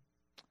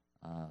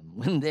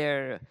 When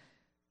they're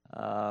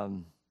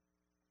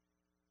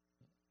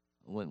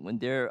when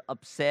they're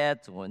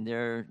upset, when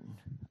they're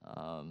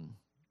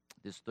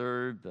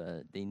disturbed,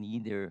 they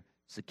need their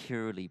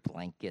security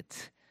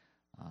blanket,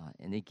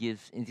 and it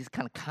just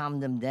kind of calm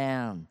them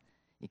down.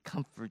 It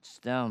comforts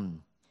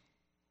them,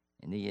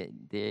 and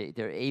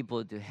they're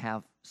able to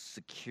have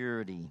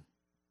security.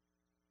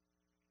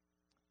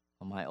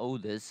 My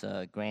oldest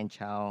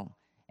grandchild,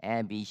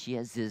 Abby, she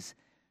has this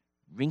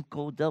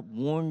wrinkled up,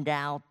 worn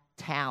out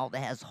towel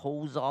that has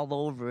holes all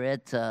over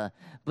it,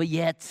 but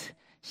yet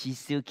she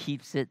still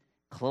keeps it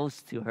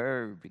close to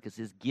her because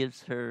it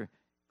gives her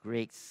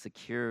great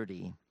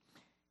security.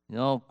 You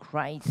know,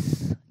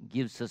 Christ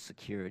gives us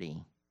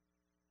security.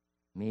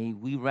 May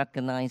we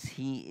recognize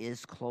He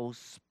is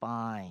close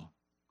by.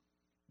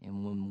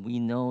 And when we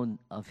know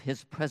of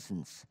His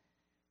presence,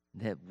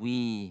 that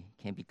we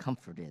can be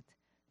comforted,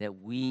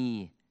 that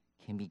we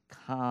can be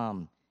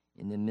calm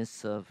in the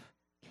midst of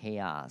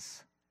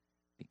chaos,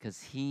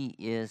 because He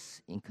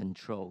is in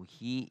control.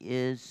 He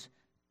is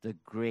the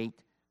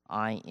great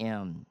I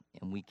am,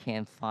 and we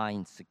can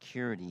find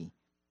security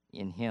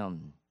in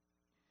Him.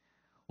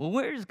 Well,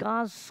 where is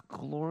God's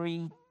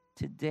glory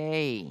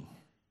today?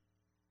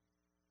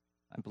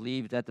 I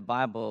believe that the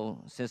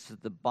Bible says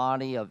that the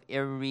body of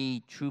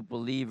every true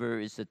believer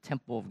is the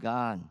temple of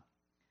God.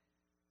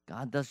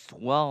 God does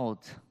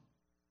dwell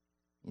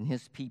in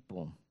His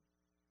people,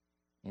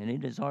 and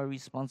it is our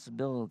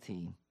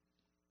responsibility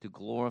to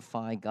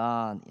glorify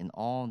God in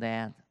all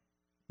that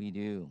we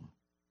do.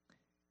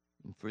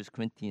 In 1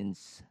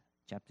 Corinthians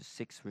chapter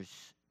 6,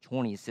 verse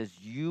 20, it says,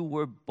 "You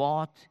were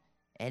bought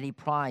at a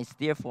price,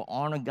 therefore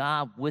honor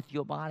God with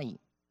your body."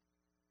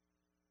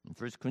 In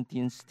 1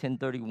 Corinthians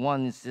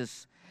 10:31, it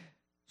says,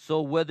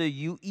 "So whether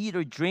you eat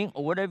or drink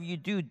or whatever you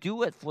do,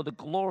 do it for the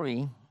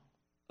glory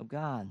of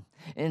God."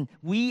 And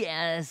we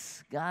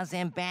as God's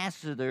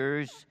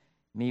ambassadors,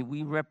 may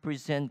we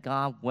represent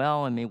God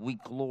well, and may we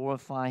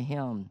glorify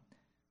Him.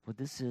 For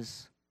this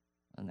is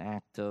an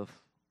act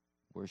of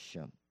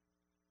worship.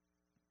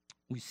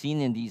 We've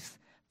seen in these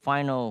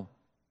final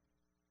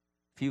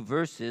few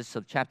verses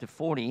of chapter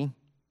 40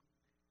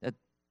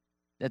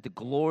 that the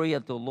glory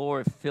of the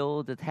Lord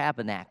filled the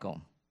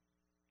tabernacle.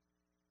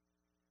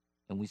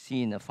 And we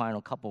see in the final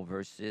couple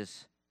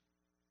verses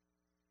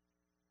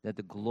that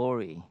the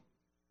glory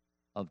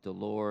of the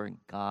Lord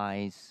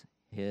guides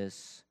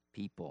His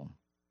people.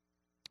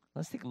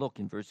 Let's take a look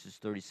in verses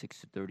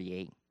 36 to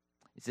 38.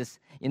 It says,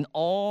 "In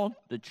all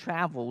the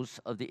travels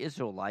of the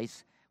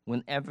Israelites,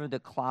 whenever the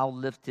cloud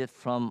lifted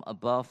from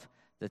above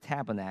the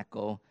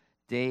tabernacle,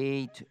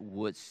 they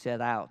would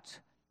set out.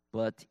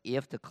 But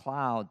if the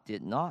cloud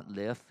did not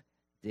lift,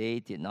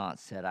 they did not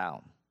set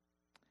out.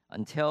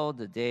 Until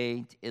the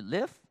day it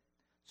lifted,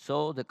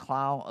 so the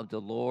cloud of the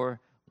Lord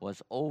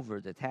was over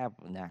the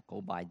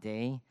tabernacle by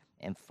day,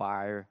 and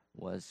fire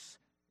was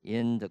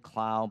in the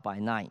cloud by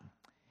night,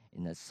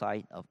 in the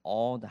sight of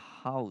all the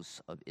house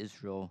of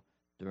Israel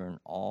during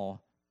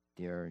all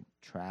their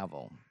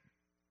travel."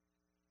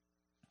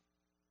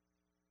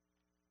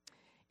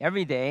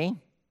 Every day,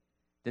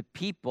 the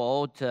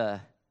people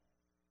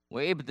were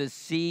able to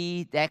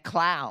see that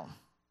cloud,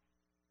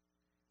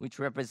 which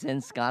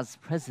represents God's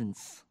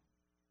presence.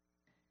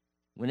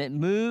 When it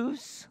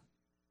moves,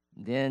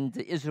 then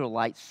the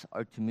Israelites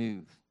are to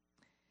move.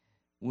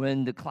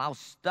 When the cloud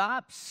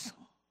stops,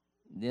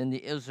 then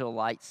the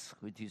Israelites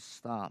were to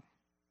stop.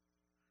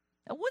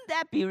 Now, wouldn't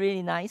that be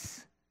really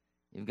nice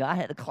if God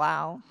had a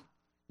cloud,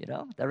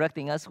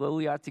 directing us where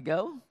we are to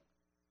go?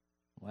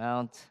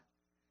 Well,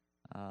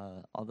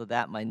 although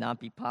that might not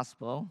be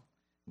possible,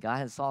 God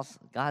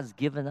has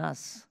given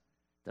us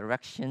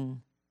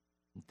direction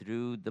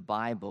through the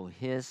Bible,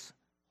 His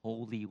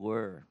holy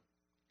word,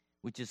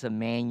 which is a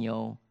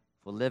manual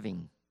for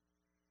living.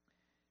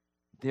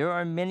 There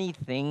are many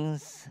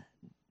things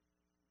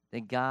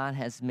that God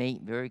has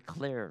made very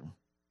clear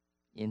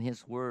in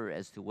His word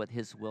as to what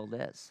His will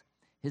is,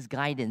 His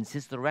guidance,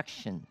 His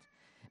direction.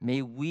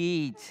 May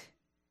we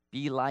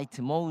be like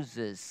to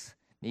Moses.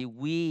 May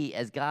we,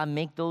 as God,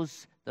 make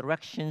those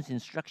directions,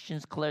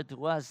 instructions clear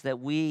to us, that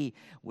we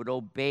would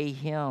obey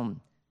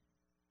Him,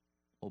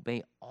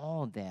 obey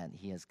all that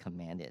He has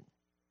commanded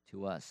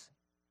to us.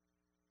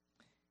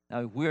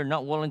 Now, if we're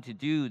not willing to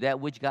do that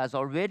which God's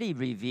already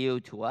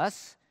revealed to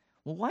us,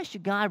 well, why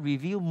should God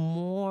reveal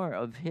more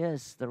of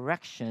His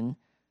direction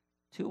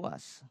to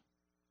us?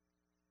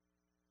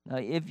 Now,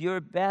 if your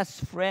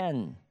best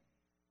friend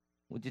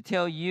were to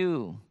tell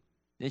you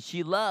that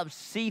she loves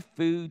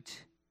seafood,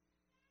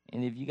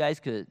 and if you guys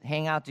could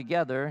hang out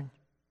together,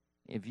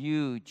 if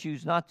you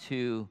choose not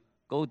to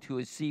go to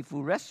a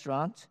seafood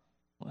restaurant,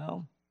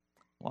 well,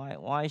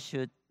 why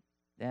should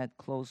that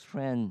close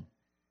friend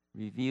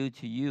reveal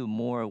to you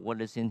more of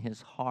what is in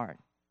his heart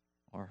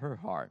or her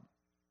heart?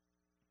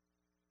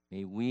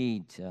 May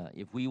we,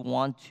 if we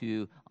want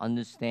to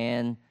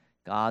understand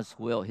God's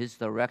will, His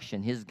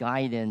direction, His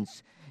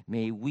guidance,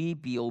 May we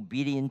be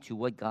obedient to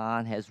what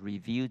God has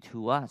revealed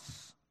to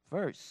us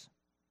first.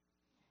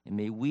 And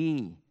may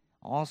we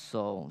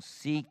also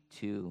seek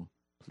to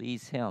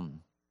please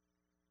Him.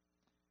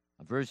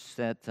 A verse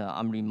that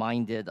I'm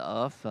reminded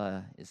of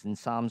is in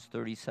Psalms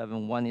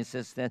 37:1. It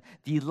says that,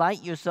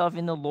 delight yourself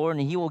in the Lord,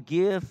 and He will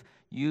give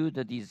you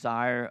the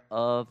desire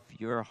of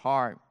your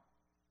heart.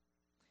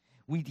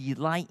 We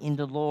delight in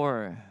the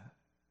Lord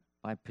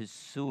by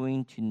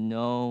pursuing to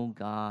know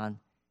God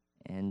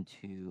and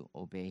to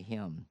obey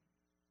Him.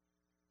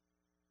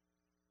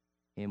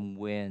 And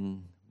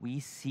when we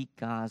seek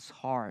God's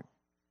heart,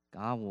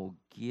 God will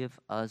give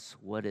us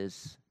what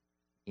is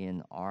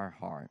in our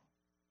heart.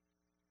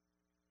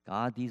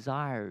 God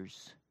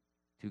desires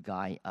to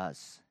guide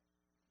us.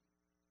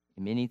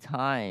 Many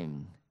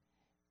times,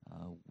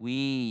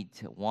 we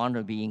want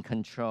to be in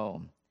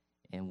control,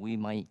 and we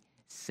might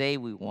say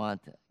we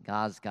want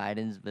God's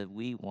guidance, but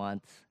we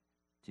want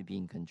to be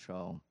in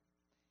control.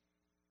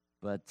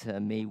 But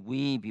may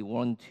we be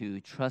willing to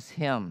trust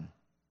Him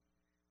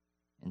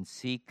and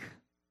seek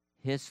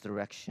His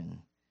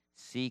direction,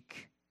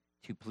 seek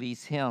to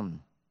please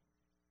Him,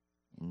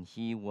 and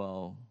He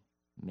will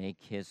make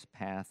His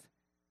path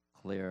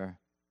clear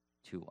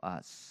to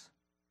us.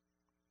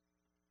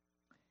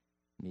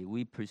 May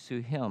we pursue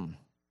Him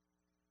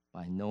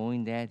by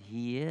knowing that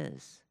He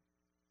is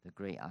the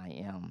great I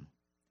Am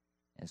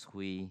as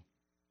we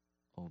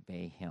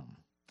obey Him.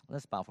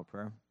 Let's bow for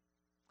prayer.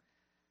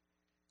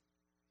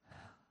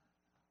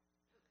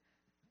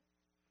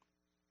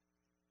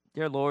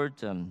 Dear Lord,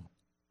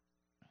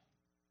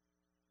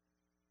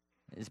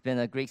 it's been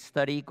a great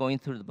study going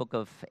through the book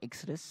of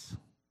Exodus.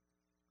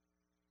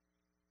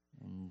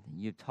 And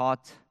you've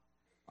taught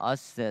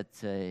us that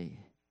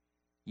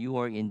you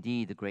are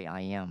indeed the great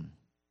I Am.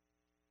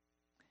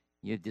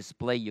 You've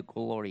displayed your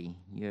glory.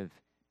 You've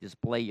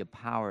displayed your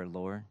power,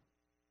 Lord.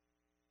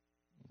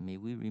 May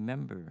we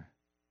remember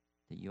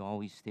that you're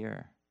always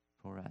there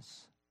for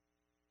us.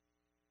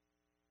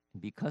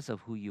 And because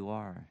of who you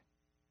are,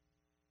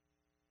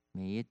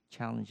 may it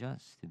challenge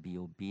us to be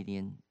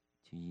obedient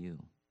to you.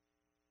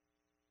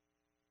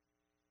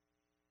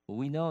 But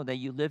we know that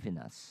you live in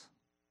us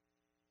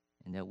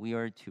and that we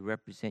are to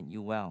represent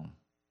you well.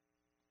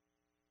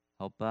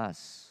 Help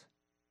us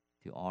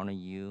to honor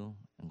you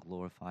and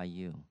glorify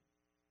you.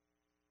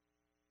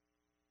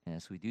 And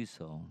as we do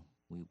so,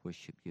 we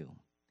worship you.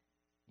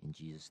 In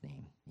Jesus'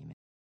 name, amen.